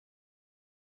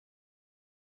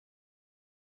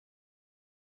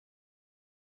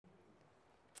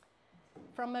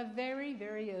From a very,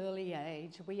 very early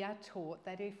age, we are taught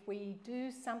that if we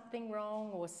do something wrong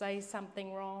or say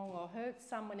something wrong or hurt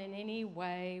someone in any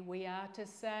way, we are to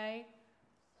say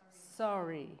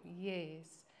sorry, yes.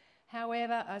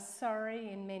 However, a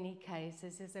sorry in many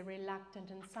cases is a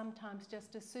reluctant and sometimes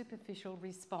just a superficial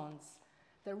response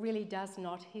that really does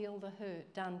not heal the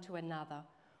hurt done to another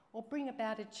or bring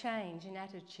about a change in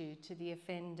attitude to the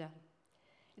offender.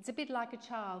 It's a bit like a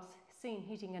child seen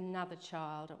hitting another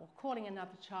child or calling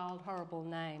another child horrible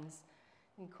names.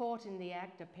 And caught in the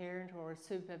act, a parent or a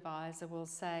supervisor will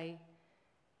say,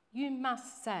 "You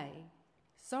must say,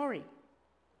 sorry."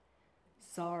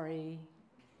 Sorry.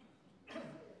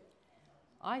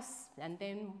 And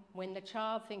then when the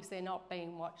child thinks they're not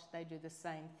being watched, they do the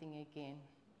same thing again.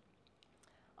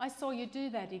 "I saw you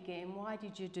do that again. Why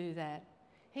did you do that?"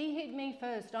 "He hit me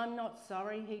first. I'm not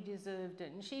sorry. He deserved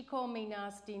it. And she called me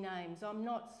nasty names. I'm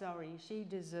not sorry. She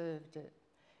deserved it."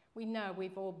 We know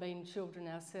we've all been children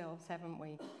ourselves, haven't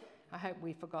we? I hope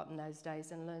we've forgotten those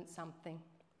days and learnt something.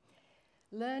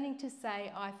 Learning to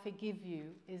say, "I forgive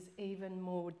you," is even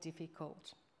more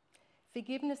difficult.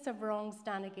 Forgiveness of wrongs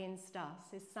done against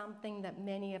us is something that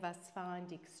many of us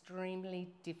find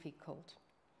extremely difficult.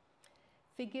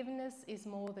 Forgiveness is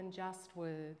more than just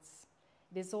words.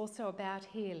 It is also about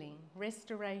healing,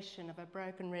 restoration of a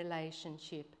broken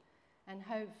relationship, and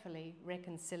hopefully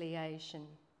reconciliation.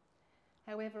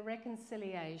 However,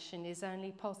 reconciliation is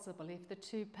only possible if the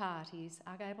two parties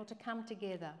are able to come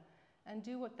together and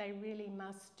do what they really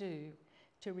must do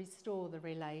to restore the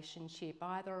relationship,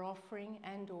 either offering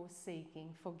and or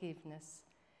seeking forgiveness.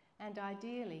 And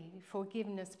ideally,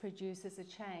 forgiveness produces a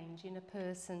change in a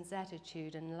person's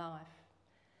attitude and life.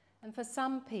 And for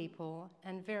some people,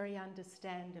 and very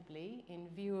understandably, in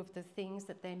view of the things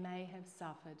that they may have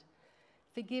suffered,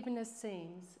 forgiveness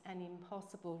seems an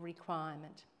impossible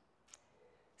requirement.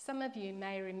 Some of you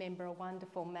may remember a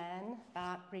wonderful man,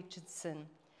 Bart Richardson,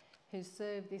 who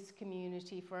served this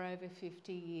community for over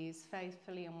 50 years,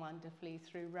 faithfully and wonderfully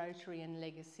through Rotary and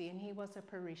Legacy, and he was a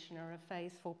parishioner, a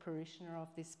faithful parishioner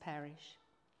of this parish.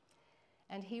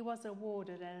 And he was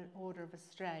awarded an Order of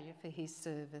Australia for his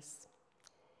service.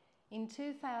 In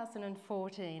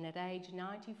 2014, at age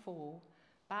 94,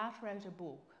 Bart wrote a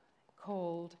book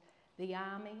called The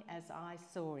Army as I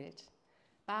Saw It.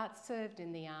 Bart served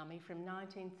in the army from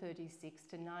 1936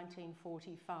 to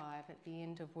 1945 at the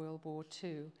end of World War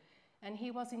II, and he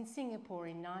was in Singapore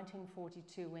in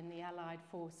 1942 when the Allied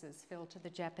forces fell to the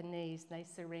Japanese. They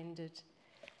surrendered,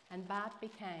 and Bart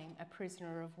became a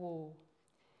prisoner of war.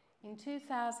 In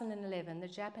 2011, the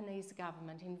Japanese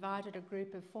government invited a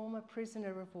group of former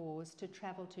prisoner of wars to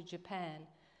travel to Japan,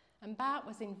 and Bart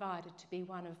was invited to be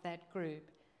one of that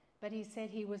group. But he said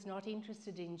he was not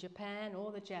interested in Japan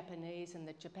or the Japanese, and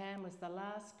that Japan was the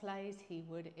last place he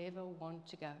would ever want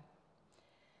to go.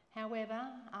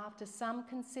 However, after some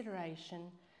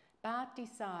consideration, Bart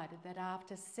decided that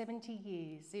after 70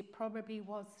 years, it probably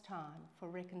was time for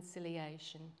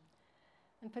reconciliation.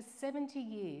 And for 70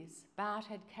 years, Bart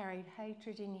had carried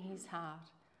hatred in his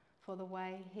heart for the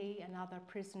way he and other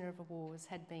prisoners of wars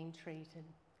had been treated.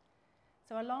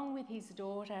 So along with his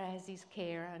daughter as his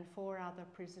carer and 4 other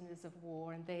prisoners of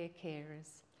war and their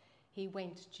carers, he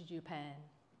went to Japan.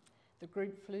 The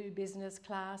group flew business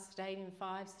class, stayed in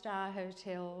 5-star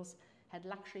hotels, had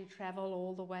luxury travel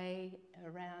all the way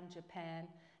around Japan,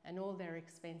 and all their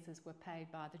expenses were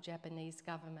paid by the Japanese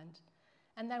government.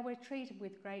 And they were treated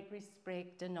with great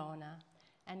respect and honour,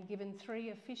 and given 3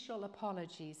 official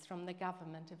apologies from the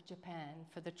government of Japan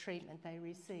for the treatment they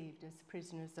received as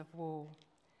prisoners of war.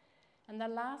 And the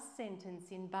last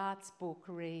sentence in Bart's book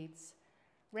reads,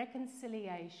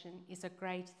 "Reconciliation is a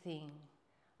great thing.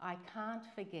 I can't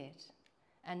forget,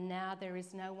 and now there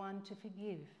is no one to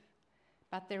forgive.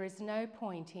 But there is no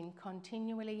point in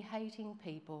continually hating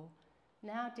people,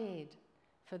 now dead,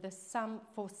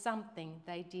 for something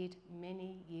they did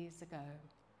many years ago."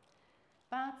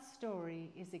 Bart's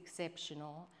story is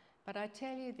exceptional, but I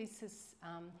tell you this is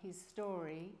his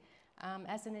story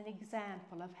as an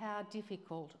example of how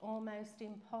difficult, almost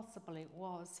impossible it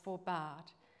was for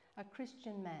Bart, a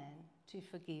Christian man, to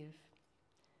forgive.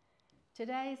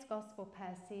 Today's gospel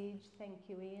passage, thank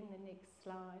you Ian, the next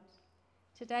slide.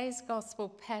 Today's gospel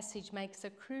passage makes a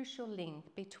crucial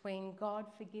link between God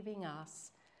forgiving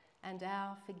us and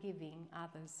our forgiving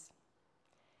others.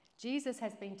 Jesus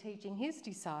has been teaching his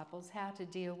disciples how to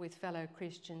deal with fellow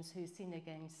Christians who sin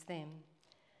against them.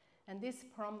 And this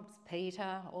prompts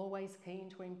Peter, always keen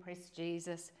to impress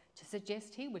Jesus, to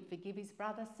suggest he would forgive his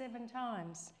brother 7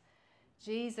 times.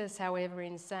 Jesus, however,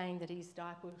 in saying that his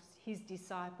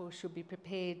disciples should be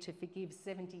prepared to forgive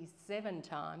 77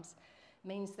 times,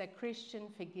 means that Christian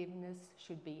forgiveness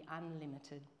should be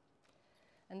unlimited.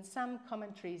 And some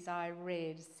commentaries I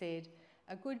read said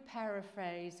a good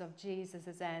paraphrase of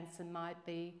Jesus' answer might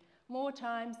be, more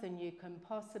times than you can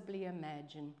possibly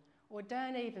imagine, or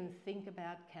don't even think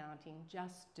about counting,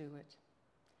 just do it.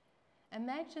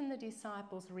 Imagine the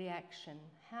disciples' reaction.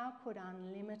 How could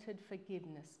unlimited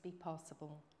forgiveness be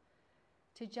possible?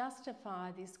 To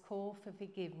justify this call for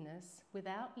forgiveness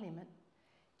without limit,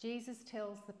 Jesus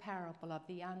tells the parable of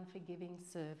the unforgiving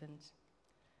servant.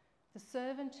 The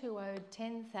servant who owed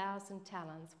 10,000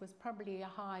 talents was probably a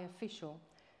high official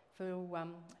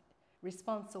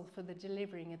responsible for the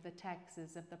delivering of the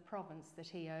taxes of the province that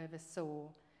he oversaw.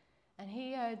 And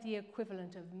he owed the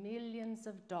equivalent of millions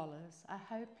of dollars, a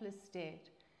hopeless debt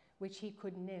which he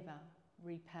could never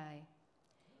repay.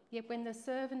 Yet when the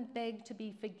servant begged to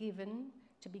be forgiven,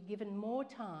 to be given more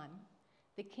time,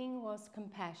 the king was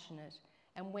compassionate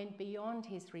and went beyond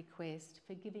his request,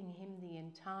 forgiving him the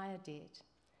entire debt.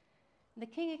 The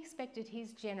king expected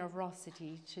his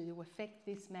generosity to affect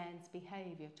this man's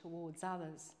behaviour towards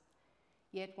others.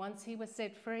 Yet once he was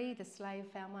set free, the slave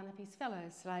found one of his fellow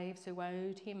slaves who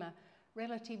owed him a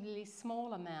relatively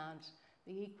small amount,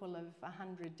 the equal of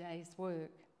 100 days'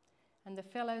 work. And the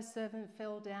fellow servant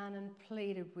fell down and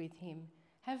pleaded with him,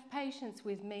 "Have patience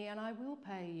with me and I will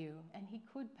pay you." And he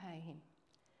could pay him.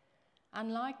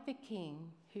 Unlike the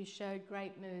king, who showed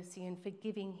great mercy in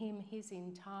forgiving him his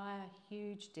entire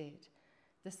huge debt,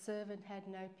 the servant had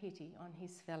no pity on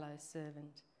his fellow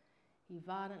servant. He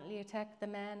violently attacked the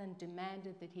man and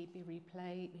demanded that he be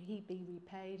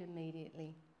repaid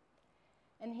immediately.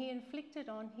 And he inflicted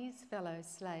on his fellow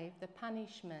slave the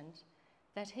punishment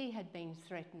that he had been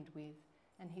threatened with,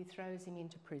 and he throws him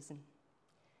into prison.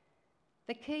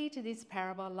 The key to this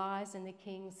parable lies in the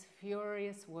king's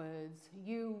furious words,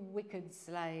 "You wicked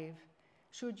slave,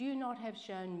 should you not have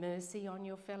shown mercy on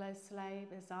your fellow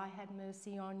slave as I had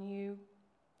mercy on you?"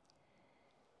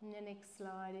 And the next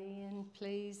slide, Ian,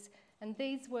 please. And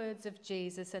these words of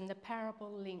Jesus and the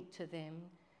parable linked to them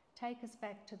take us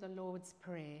back to the Lord's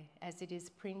Prayer as it is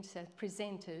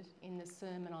presented in the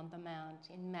Sermon on the Mount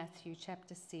in Matthew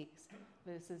chapter 6,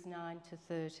 verses 9 to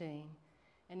 13.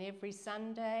 And every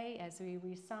Sunday, as we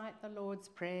recite the Lord's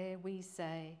Prayer, we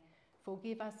say,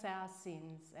 "Forgive us our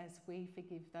sins as we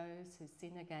forgive those who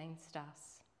sin against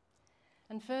us."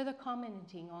 And further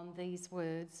commenting on these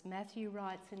words, Matthew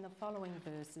writes in the following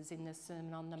verses in the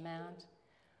Sermon on the Mount,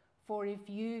 "For if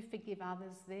you forgive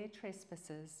others their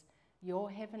trespasses,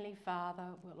 your heavenly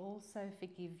Father will also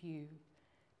forgive you.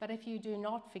 But if you do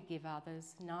not forgive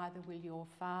others, neither will your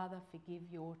Father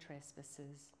forgive your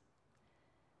trespasses."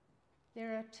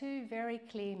 There are two very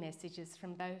clear messages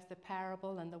from both the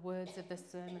parable and the words of the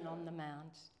Sermon on the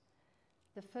Mount.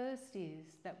 The first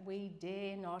is that we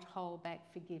dare not hold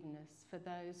back forgiveness for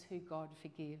those who God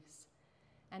forgives.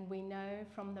 And we know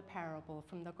from the parable,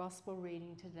 from the gospel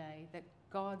reading today, that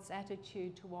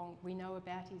we know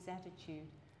about his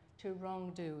attitude to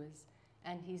wrongdoers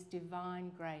and his divine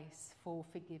grace for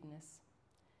forgiveness.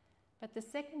 But the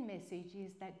second message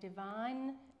is that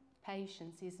divine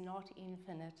patience is not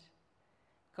infinite.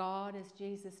 God, as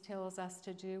Jesus tells us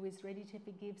to do, is ready to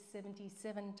forgive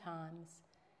 77 times.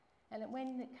 And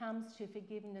when it comes to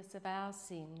forgiveness of our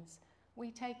sins,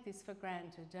 we take this for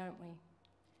granted, don't we?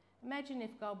 Imagine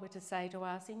if God were to say to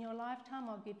us, "In your lifetime,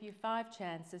 I'll give you 5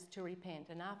 chances to repent,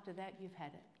 and after that, you've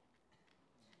had it."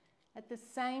 At the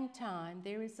same time,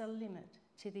 there is a limit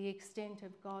to the extent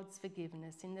of God's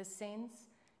forgiveness in the sense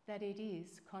that it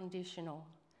is conditional.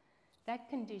 That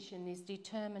condition is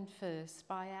determined first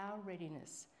by our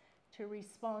readiness to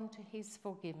respond to his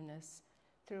forgiveness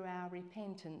through our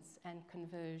repentance and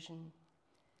conversion,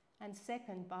 and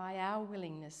second, by our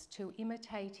willingness to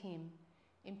imitate him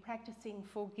in practicing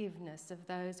forgiveness of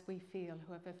those we feel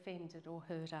who have offended or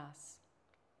hurt us.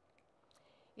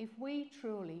 If we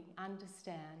truly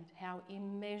understand how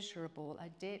immeasurable a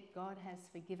debt God has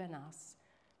forgiven us,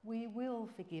 we will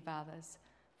forgive others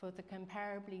for the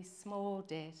comparably small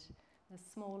debt, the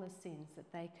smaller sins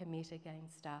that they commit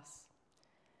against us.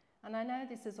 And I know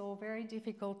this is all very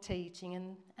difficult teaching,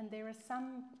 and there are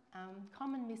some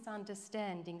common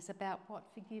misunderstandings about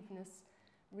what forgiveness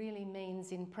really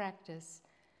means in practice.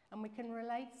 And we can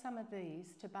relate some of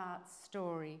these to Bart's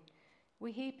story.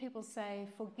 We hear people say,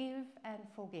 "Forgive and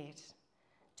forget."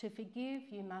 To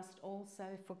forgive, you must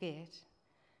also forget.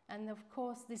 And of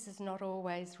course, this is not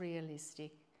always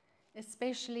realistic,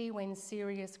 especially when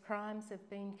serious crimes have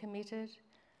been committed.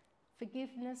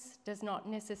 Forgiveness does not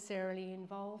necessarily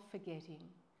involve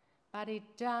forgetting, but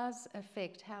it does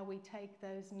affect how we take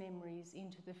those memories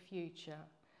into the future,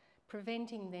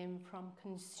 preventing them from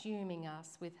consuming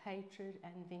us with hatred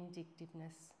and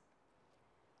vindictiveness.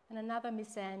 And another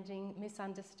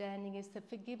misunderstanding is that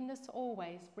forgiveness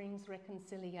always brings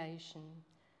reconciliation.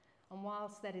 And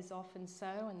whilst that is often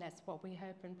so, and that's what we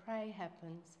hope and pray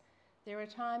happens, there are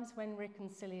times when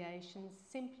reconciliation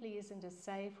simply isn't a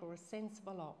safe or a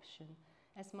sensible option,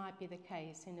 as might be the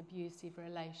case in abusive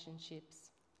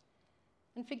relationships.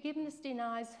 And forgiveness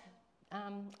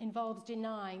involves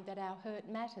denying that our hurt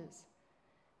matters.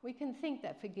 We can think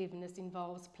that forgiveness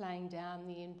involves playing down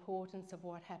the importance of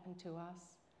what happened to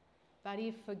us. But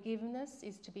if forgiveness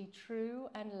is to be true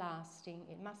and lasting,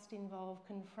 it must involve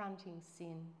confronting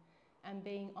sin and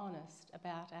being honest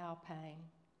about our pain.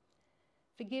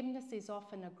 Forgiveness is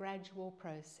often a gradual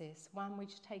process, one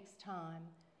which takes time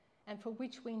and for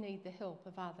which we need the help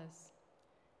of others.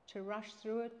 To rush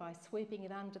through it by sweeping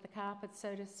it under the carpet,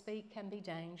 so to speak, can be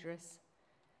dangerous.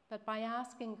 But by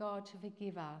asking God to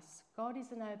forgive us, God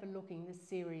isn't overlooking the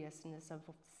seriousness of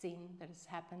sin that has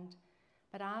happened,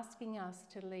 but asking us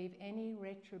to leave any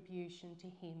retribution to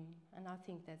him, and I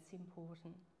think that's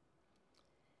important.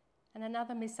 And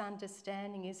another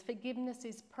misunderstanding is forgiveness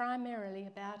is primarily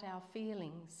about our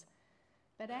feelings,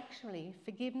 but actually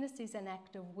forgiveness is an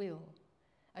act of will,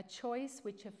 a choice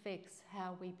which affects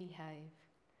how we behave.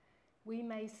 We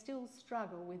may still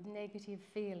struggle with negative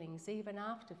feelings even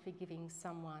after forgiving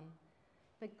someone,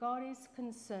 but God is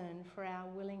concerned for our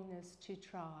willingness to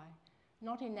try,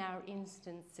 not in our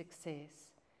instant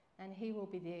success, and he will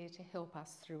be there to help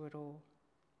us through it all.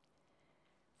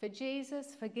 For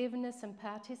Jesus, forgiveness and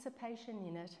participation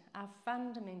in it are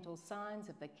fundamental signs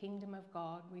of the kingdom of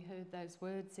God. We heard those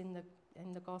words in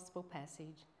the gospel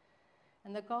passage.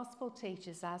 And the gospel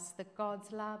teaches us that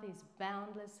God's love is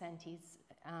boundless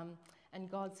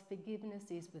and God's forgiveness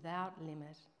is without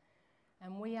limit.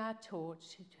 And we are taught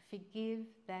to forgive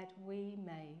that we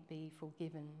may be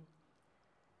forgiven.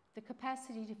 The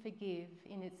capacity to forgive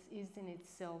is in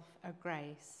itself a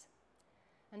grace.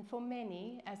 And for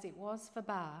many, as it was for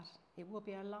Bart, it will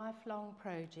be a lifelong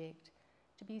project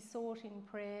to be sought in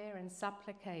prayer and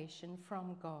supplication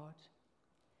from God.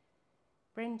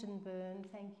 Brendan Byrne,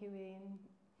 thank you, Ian.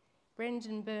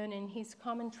 Brendan Byrne in his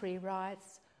commentary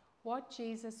writes, "What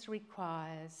Jesus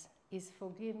requires is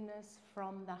forgiveness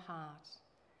from the heart.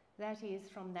 That is,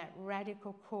 from that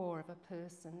radical core of a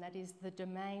person that is the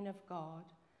domain of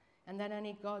God, and that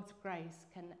only God's grace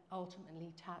can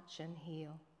ultimately touch and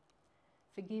heal.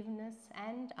 Forgiveness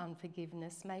and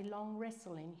unforgiveness may long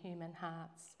wrestle in human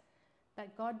hearts,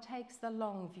 but God takes the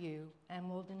long view and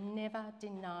will never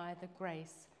deny the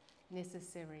grace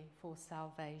necessary for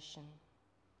salvation."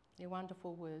 They're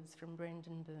wonderful words from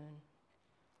Brendan Byrne.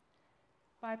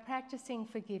 By practicing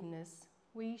forgiveness,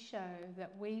 we show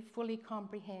that we fully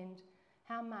comprehend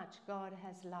how much God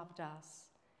has loved us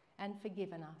and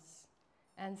forgiven us,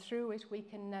 and through it we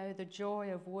can know the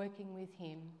joy of working with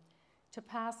him to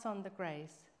pass on the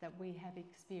grace that we have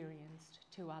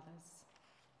experienced to others.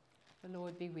 The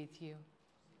Lord be with you.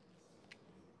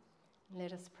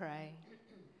 Let us pray.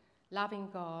 Loving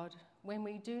God, when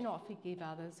we do not forgive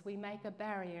others, we make a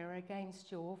barrier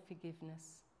against your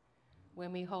forgiveness.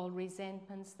 When we hold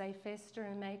resentments, they fester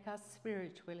and make us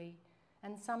spiritually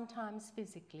and sometimes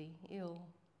physically ill.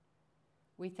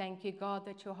 We thank you, God,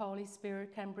 that your Holy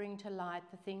Spirit can bring to light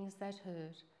the things that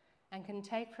hurt and can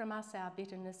take from us our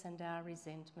bitterness and our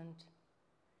resentment.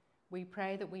 We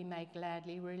pray that we may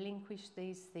gladly relinquish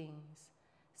these things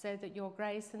so that your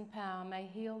grace and power may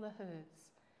heal the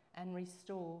hurts and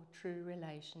restore true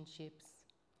relationships.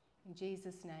 In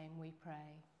Jesus' name we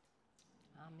pray.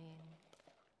 Amen.